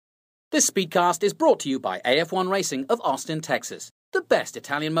This Speedcast is brought to you by AF1 Racing of Austin, Texas. The best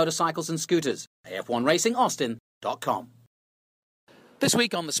Italian motorcycles and scooters. AF1RacingAustin.com. This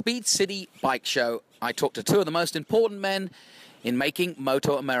week on the Speed City Bike Show, I talked to two of the most important men in making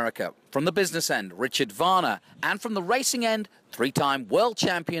Moto America. From the business end, Richard Varner, and from the racing end, three-time world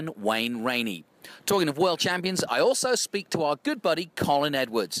champion Wayne Rainey. Talking of world champions, I also speak to our good buddy Colin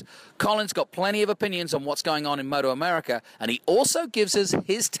Edwards. Colin's got plenty of opinions on what's going on in Moto America, and he also gives us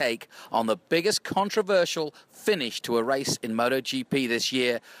his take on the biggest controversial finish to a race in MotoGP this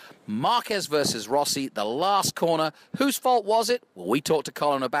year. Marquez versus Rossi, the last corner. Whose fault was it? Well, we talked to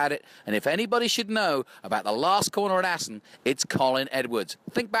Colin about it, and if anybody should know about the last corner at Assen, it's Colin Edwards.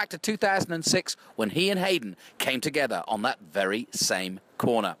 Think back to 2006 when he and Hayden came together on that very same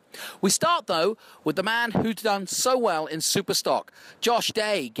corner. We start, though, with the man who's done so well in Superstock. Josh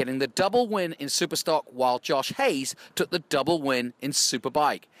Day getting the double win in Superstock, while Josh Hayes took the double win in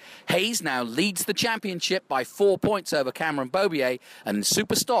Superbike. Hayes now leads the championship by 4 points over Cameron Beaubier, and in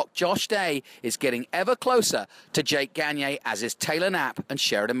Superstock, Josh Day is getting ever closer to Jake Gagne, as is Taylor Knapp and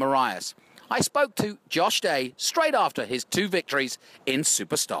Sheridan Moraes. I spoke to Josh Day straight after his two victories in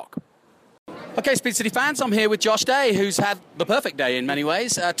Superstock. Okay, Speed City fans, I'm here with Josh Day, who's had the perfect day in many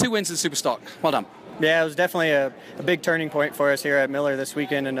ways. 2 wins in Superstock. Well done. Yeah, it was definitely a big turning point for us here at Miller this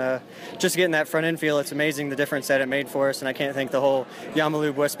weekend, and just getting that front end feel, it's amazing the difference that it made for us, and I can't thank the whole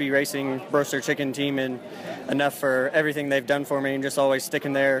Yamalube Westby Racing Roaster Chicken team enough for everything they've done for me and just always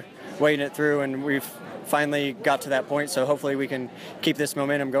sticking there, waiting it through, and we've finally got to that point, so hopefully we can keep this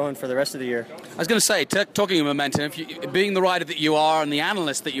momentum going for the rest of the year. I was going to say, talking of momentum, being the rider that you are and the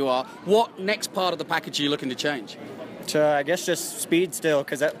analyst that you are, what next part of the package are you looking to change? I guess just speed still,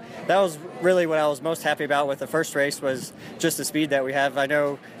 because that was really what I was most happy about with the first race, was just the speed that we have. I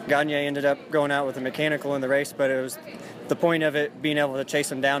know Gagne ended up going out with a mechanical in the race, but it was the point of it being able to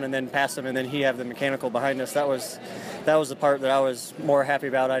chase him down and then pass him, and then he have the mechanical behind us. That was the part that I was more happy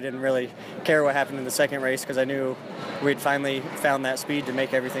about. I didn't really care what happened in the second race because I knew we'd finally found that speed to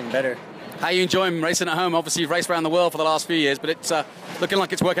make everything better. How are you enjoying racing at home? Obviously, you've raced around the world for the last few years, but it's looking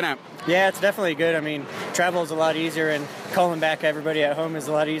like it's working out. Yeah, it's definitely good. I mean, travel is a lot easier, and calling back everybody at home is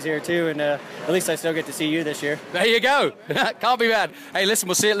a lot easier too, and at least I still get to see you this year. There you go. Can't be bad. Hey, listen,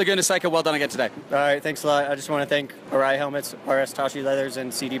 we'll see you at Laguna Seca. Well done again today. All right, thanks a lot. I just want to thank Arai Helmets, RS Tashi Leathers,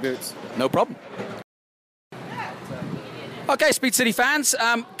 and CD Boots. No problem. Okay, Speed City fans,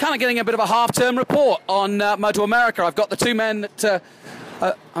 kind of getting a bit of a half-term report on Moto America. I've got the two men that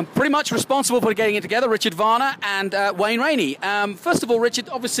I'm pretty much responsible for getting it together, Richard Varner and Wayne Rainey. First of all, Richard,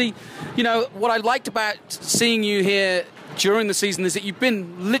 obviously, you know, what I liked about seeing you here during the season is that you've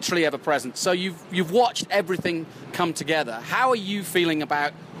been literally ever present. So you've watched everything come together. How are you feeling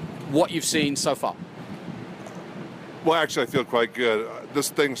about what you've seen so far? Well, actually, I feel quite good. This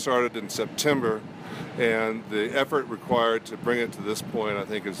thing started in September, and the effort required to bring it to this point, I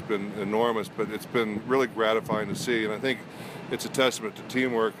think, has been enormous, but it's been really gratifying to see, and I think it's a testament to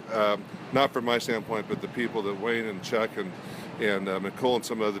teamwork, not from my standpoint, but the people that Wayne and Chuck and Nicole and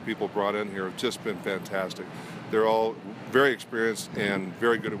some other people brought in here have just been fantastic. They're all very experienced and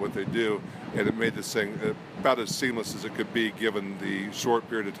very good at what they do, and it made this thing about as seamless as it could be given the short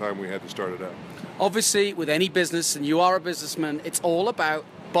period of time we had to start it out. Obviously, with any business, and you are a businessman, it's all about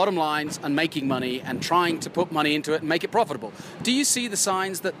bottom lines and making money and trying to put money into it and make it profitable. Do you see the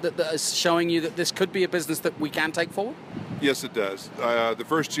signs that are showing you that this could be a business that we can take forward? Yes, it does. The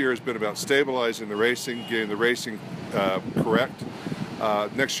first year has been about stabilizing the racing, getting the racing correct.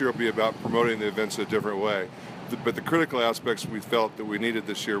 Next year will be about promoting the events in a different way. But the critical aspects we felt that we needed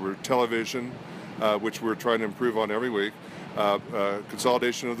this year were television, which we're trying to improve on every week,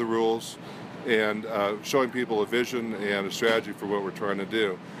 consolidation of the rules, and showing people a vision and a strategy for what we're trying to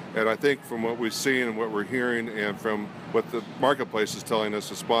do. And I think from what we've seen and what we're hearing and from what the marketplace is telling us,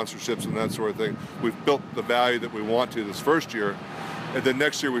 the sponsorships and that sort of thing, we've built the value that we want to this first year. And then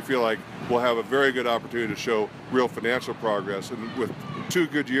next year we feel like we'll have a very good opportunity to show real financial progress. And with 2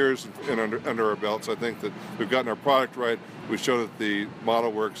 good years under our belts, I think that we've gotten our product right, we show that the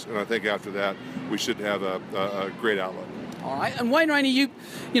model works, and I think after that we should have a great outlook. All right, and Wayne Rainey, you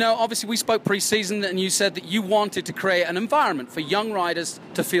know, obviously we spoke pre-season and you said that you wanted to create an environment for young riders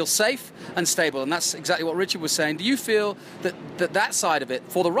to feel safe and stable, and that's exactly what Richard was saying. Do you feel that side of it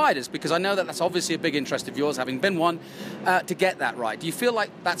for the riders, because I know that that's obviously a big interest of yours, having been one, to get that right. Do you feel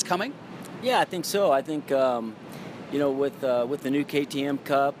like that's coming? Yeah, I think so. I think, you know, with the new KTM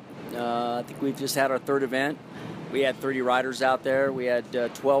Cup, I think we've just had our 3rd event. We had 30 riders out there. We had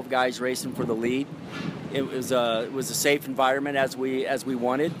 12 guys racing for the lead. It was a safe environment as we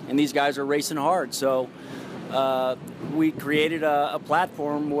wanted, and these guys are racing hard. So we created a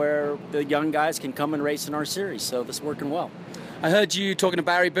platform where the young guys can come and race in our series. So this is working well. I heard you talking to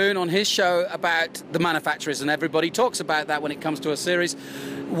Barry Boone on his show about the manufacturers, and everybody talks about that when it comes to a series.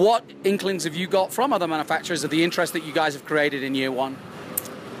 What inklings have you got from other manufacturers of the interest that you guys have created in year one?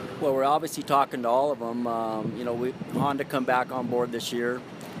 Well, we're obviously talking to all of them. Honda come back on board this year.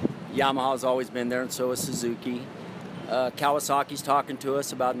 Yamaha's always been there, and so is Suzuki. Kawasaki's talking to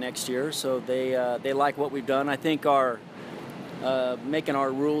us about next year, so they like what we've done. I think our making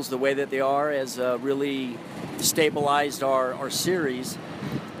our rules the way that they are has really stabilized our series,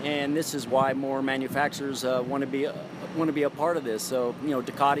 and this is why more manufacturers want to be a part of this. So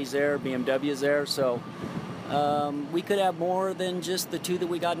Ducati's there, BMW's there, so we could have more than just the two that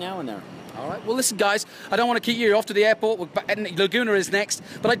we got now in there. All right. Well, listen, guys, I don't want to keep you off to the airport. Laguna is next.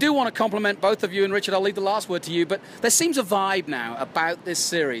 But I do want to compliment both of you. And, Richard, I'll leave the last word to you. But there seems a vibe now about this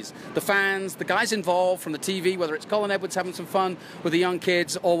series. The fans, the guys involved from the TV, whether it's Colin Edwards having some fun with the young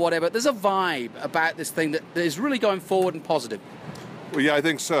kids or whatever, there's a vibe about this thing that is really going forward and positive. Well, yeah, I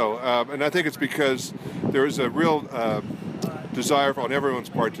think so. And I think it's because there is a real desire on everyone's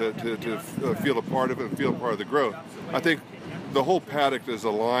part to feel a part of it and feel a part of the growth. I think the whole paddock is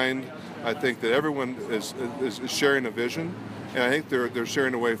aligned. I think that everyone is sharing a vision, and I think they're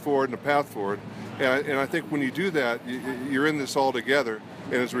sharing a way forward and a path forward. And I think when you do that, you're in this all together,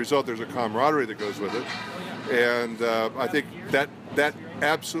 and as a result, there's a camaraderie that goes with it. And I think that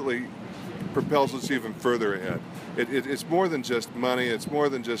absolutely propels us even further ahead. It's more than just money. It's more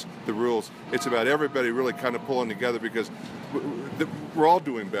than just the rules. It's about everybody really kind of pulling together because we're all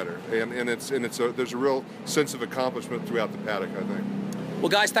doing better, and there's a real sense of accomplishment throughout the paddock, I think. Well,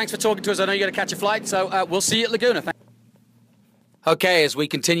 guys, thanks for talking to us. I know you got to catch a flight, so we'll see you at Laguna. Okay, as we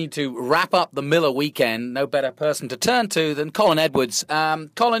continue to wrap up the Miller weekend, no better person to turn to than Colin Edwards.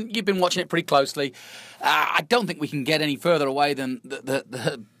 Colin, you've been watching it pretty closely. I don't think we can get any further away than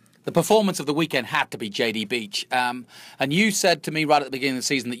the performance of the weekend had to be JD Beach. And you said to me right at the beginning of the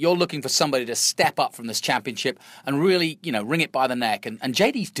season that you're looking for somebody to step up from this championship and really, wring it by the neck. And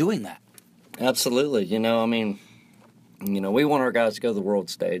JD's doing that. Absolutely. We want our guys to go to the world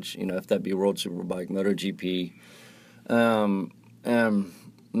stage, if that be World Superbike, MotoGP.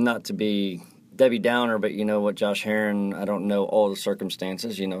 Not to be Debbie Downer, but what, Josh Herrin, I don't know all the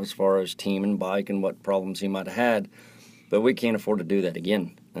circumstances, as far as team and bike and what problems he might have had. But we can't afford to do that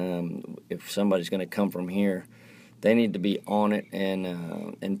again. If somebody's going to come from here, they need to be on it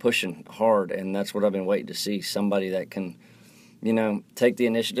and pushing hard. And that's what I've been waiting to see, somebody that can take the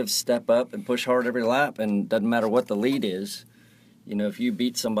initiative, step up, and push hard every lap. And doesn't matter what the lead is. If you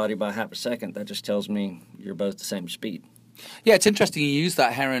beat somebody by half a second, that just tells me you're both the same speed. Yeah, it's interesting you use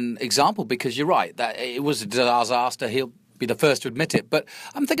that Herrin example because you're right. That it was a disaster. He'll be the first to admit it. But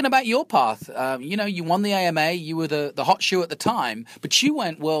I'm thinking about your path. You won the AMA. You were the hot shoe at the time. But you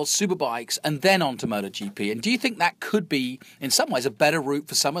went World Superbikes and then on to MotoGP. And do you think that could be, in some ways, a better route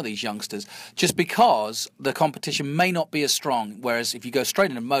for some of these youngsters just because the competition may not be as strong? Whereas if you go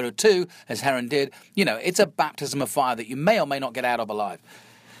straight into Moto2, as Herrin did, it's a baptism of fire that you may or may not get out of alive.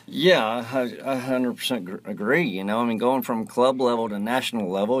 Yeah, I 100% agree. Going from club level to national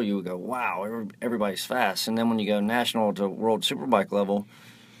level, you would go, wow, everybody's fast. And then when you go national to World Superbike level,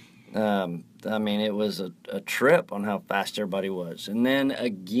 it was a trip on how fast everybody was. And then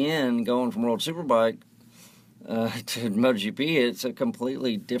again, going from World Superbike to MotoGP, it's a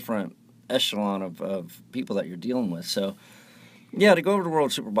completely different echelon of people that you're dealing with. So, yeah, to go over to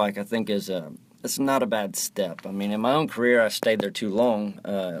World Superbike, I think it's not a bad step. In my own career, I stayed there too long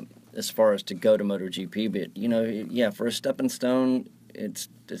as far as to go to MotoGP. But, for a stepping stone, it's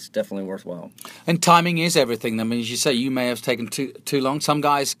definitely worthwhile. And timing is everything. As you say, you may have taken too long. Some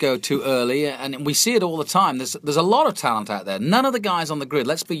guys go too early, and we see it all the time. There's a lot of talent out there. None of the guys on the grid,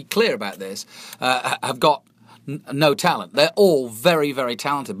 let's be clear about this, have got no talent. They're all very, very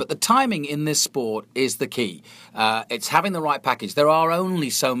talented. But the timing in this sport is the key. It's having the right package. There are only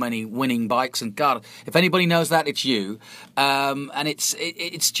so many winning bikes, and God, if anybody knows that, it's you. And it's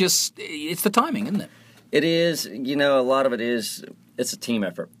the timing, isn't it? It is. A lot of it is. It's a team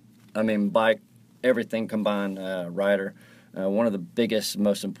effort. Bike, everything combined. Rider. One of the biggest,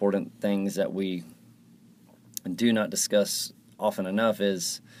 most important things that we do not discuss often enough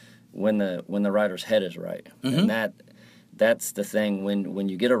is when the rider's head is right. Mm-hmm. And that's the thing. When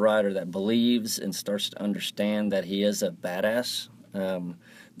you get a rider that believes and starts to understand that he is a badass,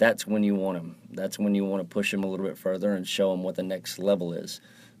 that's when you want him. That's when you want to push him a little bit further and show him what the next level is.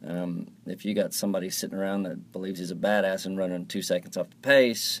 If you got somebody sitting around that believes he's a badass and running 2 seconds off the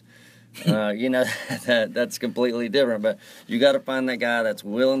pace, that's completely different. But you got to find that guy that's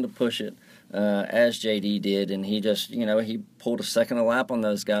willing to push it, as JD did, and he just, he pulled a second a lap on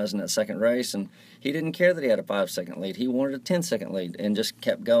those guys in that second race, and he didn't care that he had a 5-second lead. He wanted a 10-second lead and just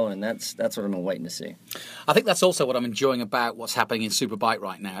kept going, and that's what I've been waiting to see. I think that's also what I'm enjoying about what's happening in Superbike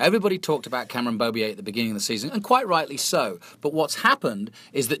right now. Everybody talked about Cameron Beaubier at the beginning of the season, and quite rightly so. But what's happened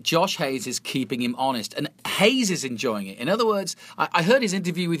is that Josh Hayes is keeping him honest, and Hayes is enjoying it. In other words, I heard his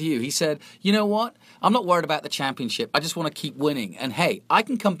interview with you. He said, you know what? I'm not worried about the championship. I just want to keep winning. And hey, I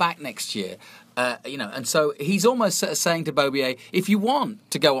can come back next year. And so he's almost saying to Beaubier, if you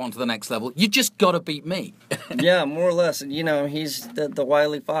want to go on to the next level, you just got to beat me. Yeah, more or less. He's the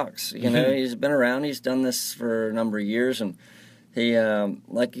wily fox. He's been around. He's done this for a number of years, and he,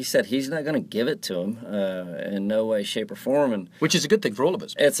 like you said, he's not going to give it to him in no way, shape, or form. And which is a good thing for all of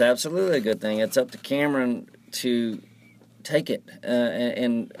us. It's absolutely a good thing. It's up to Cameron to take it,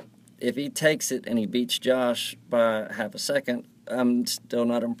 and if he takes it and he beats Josh by half a second, I'm still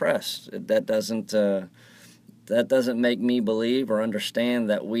not impressed. That doesn't make me believe or understand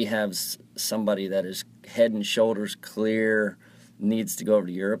that we have somebody that is head and shoulders clear, needs to go over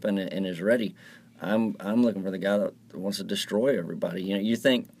to Europe and is ready. I'm looking for the guy that wants to destroy everybody. You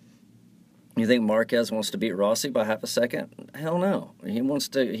think Marquez wants to beat Rossi by half a second? Hell no. He wants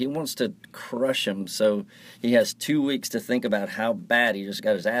to crush him. So he has 2 weeks to think about how bad he just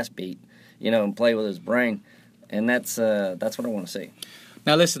got his ass beat, and play with his brain. And that's what I want to see.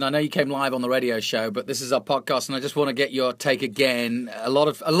 Now, listen, I know you came live on the radio show, but this is our podcast, and I just want to get your take again. A lot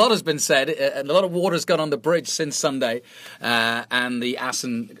has been said, and a lot of water's gone on the bridge since Sunday and the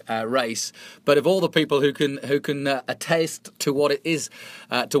Assen race. But of all the people who can attest to what it is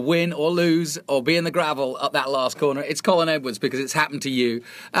to win or lose or be in the gravel up that last corner, it's Colin Edwards, because it's happened to you.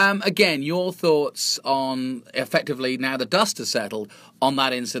 Again, your thoughts on, effectively, now the dust has settled, on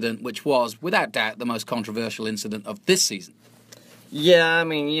that incident, which was, without doubt, the most controversial incident of this season. Yeah, I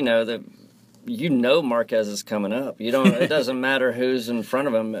mean, Marquez is coming up. It doesn't matter who's in front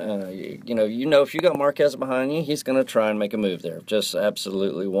of him. If you got Marquez behind you, he's going to try and make a move there. Just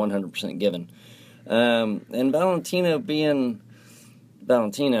absolutely 100% given. And Valentino being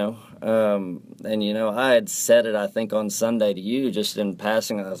Valentino, and I had said it, I think, on Sunday to you, just in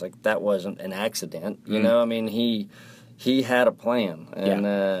passing. I was like, that wasn't an accident. I mean, he had a plan,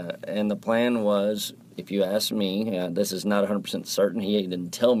 and the plan was, if you ask me, this is not 100% certain. He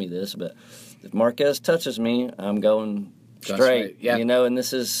didn't tell me this, but if Marquez touches me, I'm going straight. Yeah. And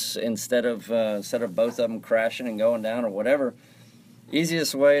this is instead of both of them crashing and going down or whatever.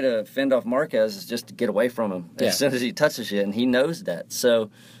 Easiest way to fend off Marquez is just to get away from him as soon as he touches you, and he knows that.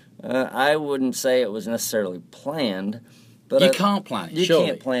 So I wouldn't say it was necessarily planned, but you can't plan it. You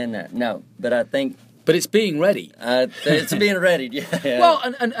can't plan that. No, but I think. But it's being ready. It's being ready, yeah.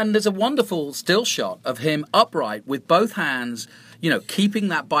 Well, and there's a wonderful still shot of him upright with both hands, keeping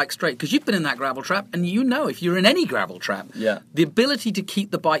that bike straight. Because you've been in that gravel trap, and if you're in any gravel trap, the ability to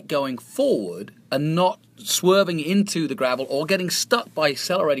keep the bike going forward and not swerving into the gravel or getting stuck by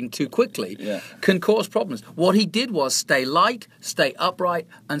accelerating too quickly can cause problems. What he did was stay light, stay upright,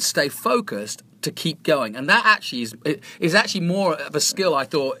 and stay focused to keep going, and that actually is actually more of a skill, I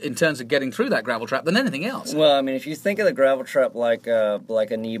thought, in terms of getting through that gravel trap than anything else. Well, I mean, if you think of the gravel trap like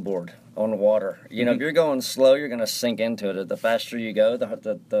a knee board on water, if you're going slow, you're going to sink into it. The faster you go,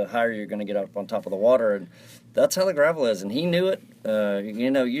 the higher you're going to get up on top of the water, and that's how the gravel is. And he knew it.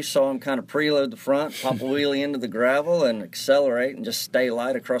 You saw him kind of preload the front, pop a wheelie into the gravel, and accelerate and just stay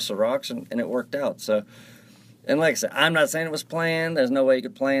light across the rocks, and it worked out. So. And like I said, I'm not saying it was planned. There's no way you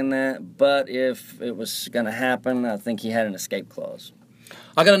could plan that. But if it was going to happen, I think he had an escape clause.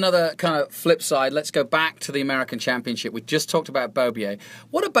 I got another kind of flip side. Let's go back to the American Championship. We just talked about Beaubier.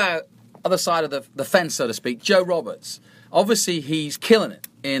 What about other side of the fence, so to speak, Joe Roberts? Obviously, he's killing it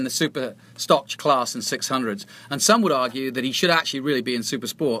in the super stock class and 600s. And some would argue that he should actually really be in super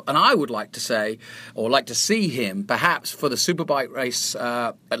sport. And I would like to say, or like to see him, perhaps for the superbike race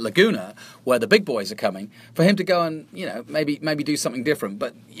at Laguna, where the big boys are coming, for him to go and, maybe do something different.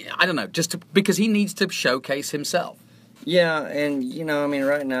 But I don't know, because he needs to showcase himself. Yeah, and,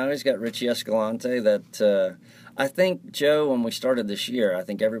 right now he's got Richie Escalante that... I think, Joe, when we started this year, I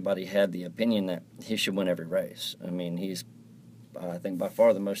think everybody had the opinion that he should win every race. I mean, he's, I think, by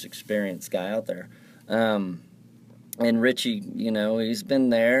far the most experienced guy out there. And Richie, he's been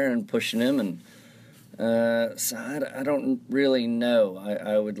there and pushing him. And so I don't really know.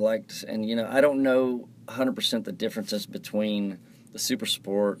 I would like to, and, I don't know 100% the differences between the super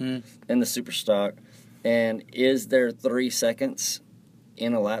sport and the super stock. And is there 3 seconds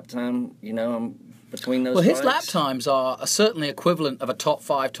in a lap time, between those his lap times are certainly equivalent of a top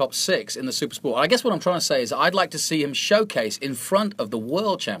 5, top 6 in the super sport. I guess what I'm trying to say is I'd like to see him showcase in front of the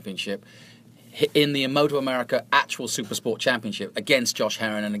World Championship in the Moto America actual Supersport Championship against Josh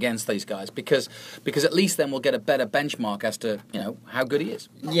Herrin and against these guys, because at least then we'll get a better benchmark as to how good he is.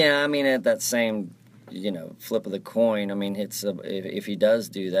 Yeah, I mean, at that same flip of the coin, I mean, if he does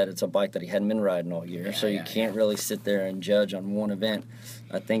do that, it's a bike that he hadn't been riding all year, so you can't really sit there and judge on one event.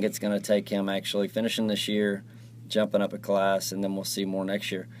 I think it's going to take him actually finishing this year, jumping up a class, and then we'll see more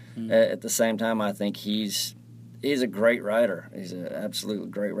next year. At the same time, I think he's a great rider. He's an absolutely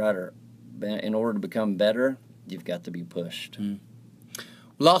great rider. In order to become better, you've got to be pushed.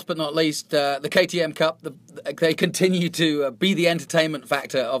 Last but not least, the KTM Cup. They continue to be the entertainment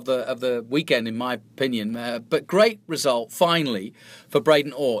factor of the weekend, in my opinion. But great result, finally, for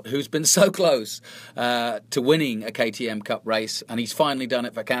Braden Ort, who's been so close to winning a KTM Cup race, and he's finally done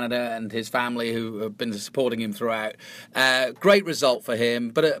it for Canada and his family, who have been supporting him throughout. Great result for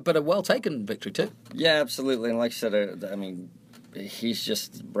him, but a well-taken victory too. Yeah, absolutely. And like I said, I mean,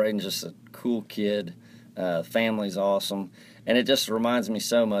 Braden's just a cool kid. Family's awesome. And it just reminds me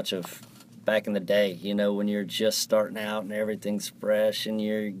so much of back in the day, when you're just starting out and everything's fresh and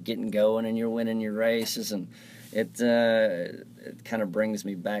you're getting going and you're winning your races. And it kind of brings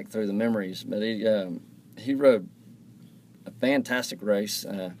me back through the memories. But he rode a fantastic race.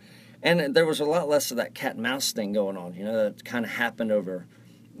 And there was a lot less of that cat and mouse thing going on, that kind of happened over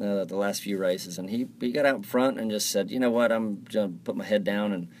the last few races. And he got out in front and just said, you know what, I'm going to put my head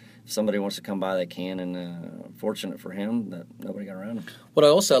down, and if somebody wants to come by, they can. And fortunate for him that nobody got around him. What I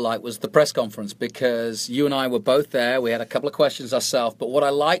also liked was the press conference, because you and I were both there. We had a couple of questions ourselves, but what I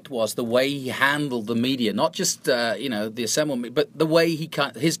liked was the way he handled the media, not just the assembly, but the way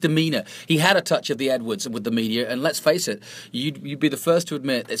his demeanor. He had a touch of the Edwards with the media, and let's face it, you'd be the first to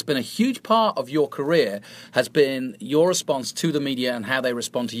admit it's been a huge part of your career has been your response to the media and how they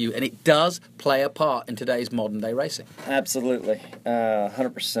respond to you, and it does play a part in today's modern day racing. Absolutely,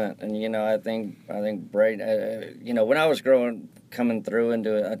 100%. And I think Braden, when I was coming through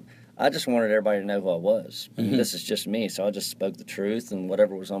into it, I just wanted everybody to know who I was. Mm-hmm. This is just me, so I just spoke the truth and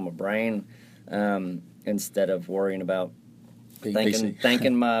whatever was on my brain, instead of worrying about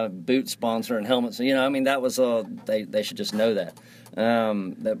thanking my boot sponsor and helmets. That was all. They should just know that.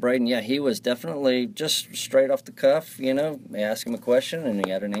 That Braden, he was definitely just straight off the cuff. They asked him a question and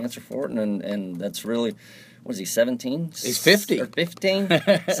he had an answer for it, and that's really. What is he, 17? He's 50. Or 15?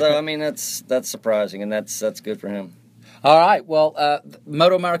 So, that's surprising, and that's good for him. All right, well,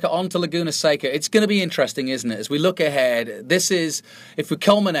 Moto America on to Laguna Seca. It's going to be interesting, isn't it? As we look ahead, this is, if we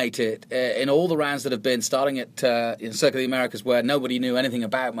culminate it in all the rounds that have been, starting at in Circuit of the Americas, where nobody knew anything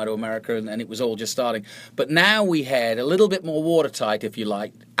about Moto America and it was all just starting. But now we head a little bit more watertight, if you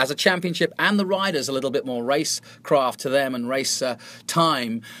like, as a championship, and the riders a little bit more racecraft to them and race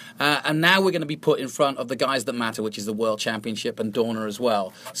time. And now we're going to be put in front of the guys that matter, which is the World Championship and Dorna as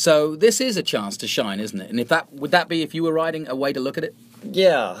well. So this is a chance to shine, isn't it? And would that be, if you were riding, a way to look at it?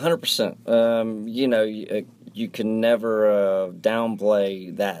 Yeah, 100%. You can never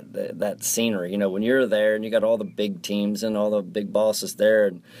downplay that scenery. When you're there and you got all the big teams and all the big bosses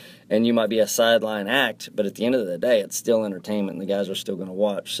there, and you might be a sideline act, but at the end of the day, it's still entertainment, and the guys are still going to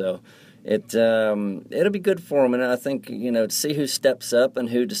watch. So it'll be good for them, and I think to see who steps up and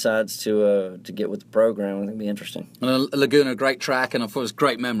who decides to get with the program, I think it'll be interesting. Laguna, great track, and of course,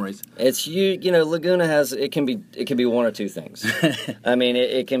 great memories. It's Laguna has it can be one or two things.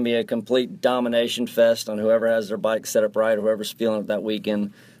 It can be a complete domination fest on whoever has their bike set up right, whoever's feeling it that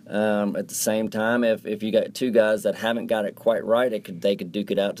weekend. At the same time, if you got two guys that haven't got it quite right, they could duke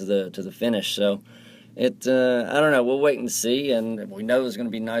it out to the finish. So. I don't know. We'll wait and see, and we know there's going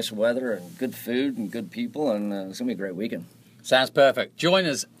to be nice weather and good food and good people, and it's going to be a great weekend. Sounds perfect. Join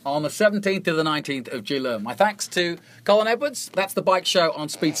us on the 17th to the 19th of July. My thanks to Colin Edwards. That's the Bike Show on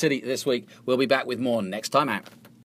Speed City this week. We'll be back with more next time out.